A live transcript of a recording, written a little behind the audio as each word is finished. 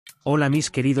Hola mis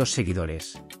queridos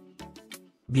seguidores.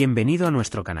 Bienvenido a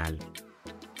nuestro canal.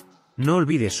 No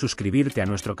olvides suscribirte a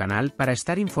nuestro canal para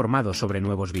estar informado sobre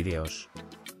nuevos vídeos.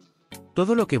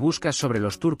 Todo lo que buscas sobre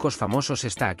los turcos famosos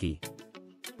está aquí.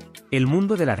 El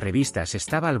mundo de las revistas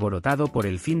estaba alborotado por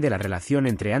el fin de la relación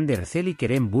entre Hande Erçel y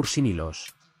Kerem Bürsin y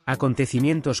los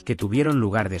acontecimientos que tuvieron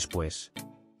lugar después.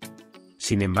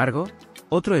 Sin embargo,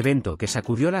 otro evento que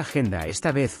sacudió la agenda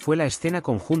esta vez fue la escena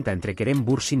conjunta entre Kerem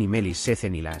Bürsin y Melis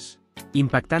y las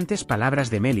impactantes palabras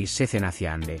de Melis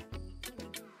hacia Hande.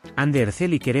 Hande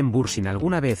Erçel y Kerem Bürsin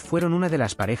alguna vez fueron una de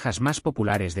las parejas más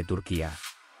populares de Turquía.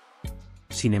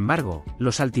 Sin embargo,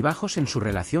 los altibajos en su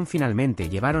relación finalmente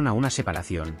llevaron a una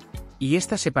separación, y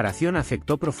esta separación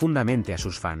afectó profundamente a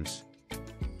sus fans.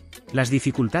 Las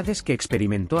dificultades que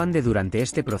experimentó Hande durante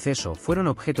este proceso fueron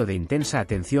objeto de intensa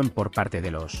atención por parte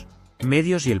de los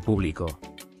medios y el público.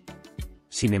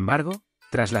 Sin embargo,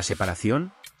 tras la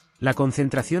separación, la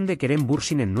concentración de Kerem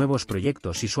Bürsin en nuevos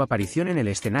proyectos y su aparición en el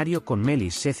escenario con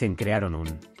Melis crearon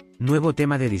un nuevo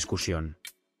tema de discusión.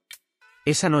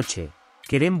 Esa noche,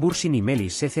 Kerem Bürsin y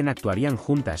Melis actuarían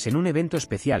juntas en un evento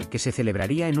especial que se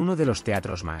celebraría en uno de los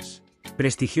teatros más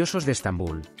prestigiosos de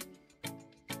Estambul.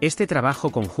 Este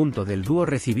trabajo conjunto del dúo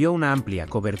recibió una amplia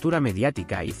cobertura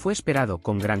mediática y fue esperado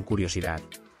con gran curiosidad.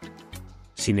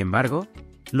 Sin embargo,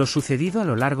 lo sucedido a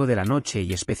lo largo de la noche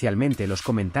y especialmente los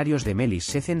comentarios de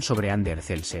Melis sobre Hande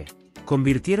Erçel se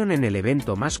convirtieron en el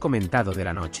evento más comentado de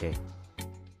la noche.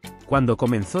 Cuando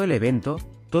comenzó el evento,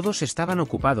 todos estaban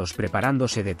ocupados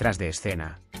preparándose detrás de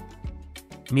escena.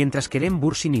 Mientras Kerem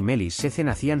Bürsin y Melis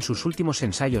hacían sus últimos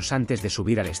ensayos antes de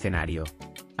subir al escenario,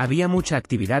 había mucha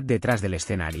actividad detrás del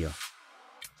escenario.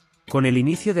 Con el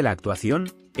inicio de la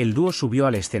actuación, el dúo subió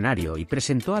al escenario y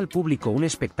presentó al público un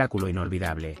espectáculo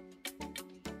inolvidable.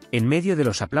 En medio de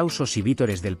los aplausos y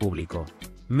vítores del público,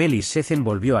 Melis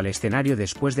volvió al escenario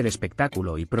después del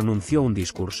espectáculo y pronunció un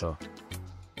discurso.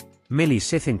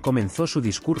 Melis comenzó su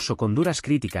discurso con duras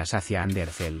críticas hacia Hande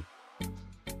Erçel.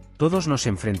 Todos nos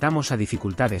enfrentamos a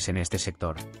dificultades en este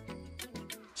sector.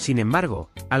 Sin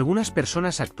embargo, algunas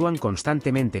personas actúan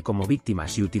constantemente como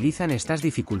víctimas y utilizan estas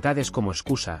dificultades como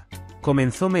excusa,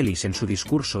 comenzó Melis en su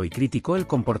discurso y criticó el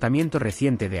comportamiento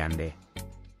reciente de Hande.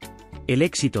 El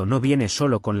éxito no viene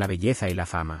solo con la belleza y la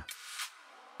fama.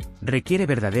 Requiere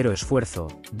verdadero esfuerzo,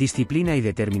 disciplina y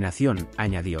determinación,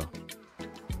 añadió.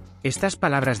 Estas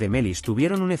palabras de Melis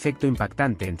tuvieron un efecto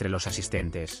impactante entre los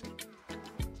asistentes.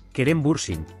 Kerem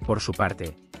Bürsin, por su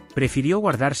parte, prefirió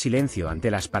guardar silencio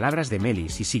ante las palabras de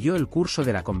Melis y siguió el curso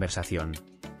de la conversación.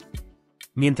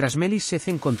 Mientras Melis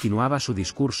continuaba su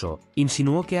discurso,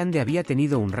 insinuó que Hande había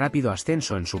tenido un rápido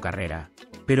ascenso en su carrera,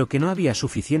 pero que no había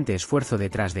suficiente esfuerzo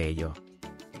detrás de ello.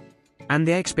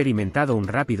 ¿Hande ha experimentado un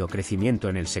rápido crecimiento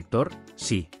en el sector?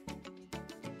 Sí.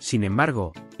 Sin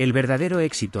embargo, el verdadero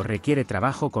éxito requiere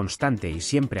trabajo constante y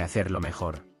siempre hacerlo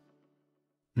mejor.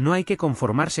 No hay que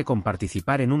conformarse con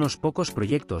participar en unos pocos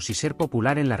proyectos y ser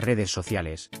popular en las redes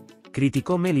sociales,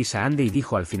 criticó Melis a Hande y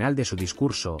dijo al final de su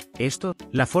discurso,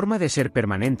 la forma de ser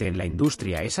permanente en la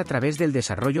industria es a través del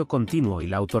desarrollo continuo y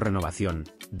la autorrenovación,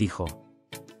 dijo.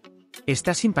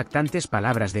 Estas impactantes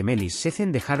palabras de Melis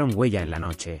dejaron huella en la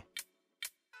noche.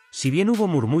 Si bien hubo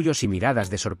murmullos y miradas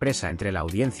de sorpresa entre la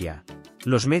audiencia,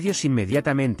 los medios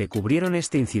inmediatamente cubrieron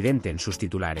este incidente en sus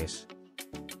titulares.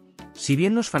 Si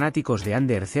bien los fanáticos de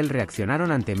Hande Erçel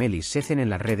reaccionaron ante Melis en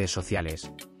las redes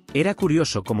sociales, era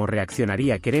curioso cómo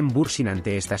reaccionaría Kerem Bürsin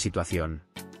ante esta situación.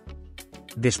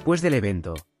 Después del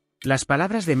evento, las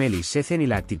palabras de Melis y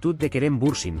la actitud de Kerem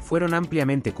Bürsin fueron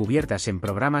ampliamente cubiertas en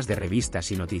programas de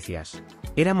revistas y noticias.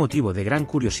 Era motivo de gran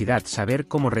curiosidad saber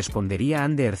cómo respondería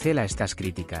Hande Erçel a estas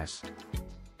críticas.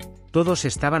 Todos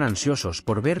estaban ansiosos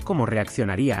por ver cómo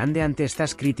reaccionaría Hande ante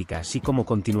estas críticas y cómo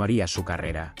continuaría su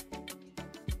carrera.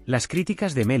 Las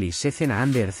críticas de Melis a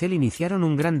Hande Erçel iniciaron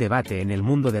un gran debate en el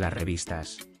mundo de las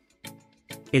revistas.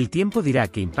 El tiempo dirá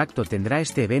qué impacto tendrá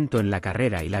este evento en la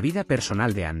carrera y la vida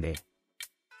personal de Hande.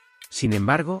 Sin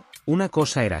embargo, una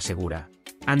cosa era segura.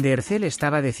 Hande Erçel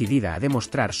estaba decidida a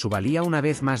demostrar su valía una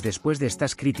vez más después de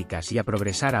estas críticas y a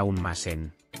progresar aún más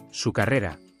en su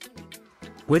carrera.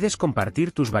 Puedes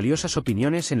compartir tus valiosas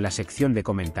opiniones en la sección de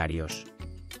comentarios.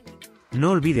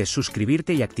 No olvides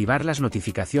suscribirte y activar las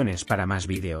notificaciones para más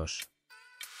vídeos.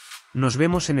 Nos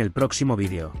vemos en el próximo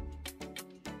vídeo.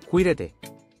 Cuídate.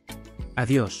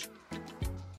 Adiós.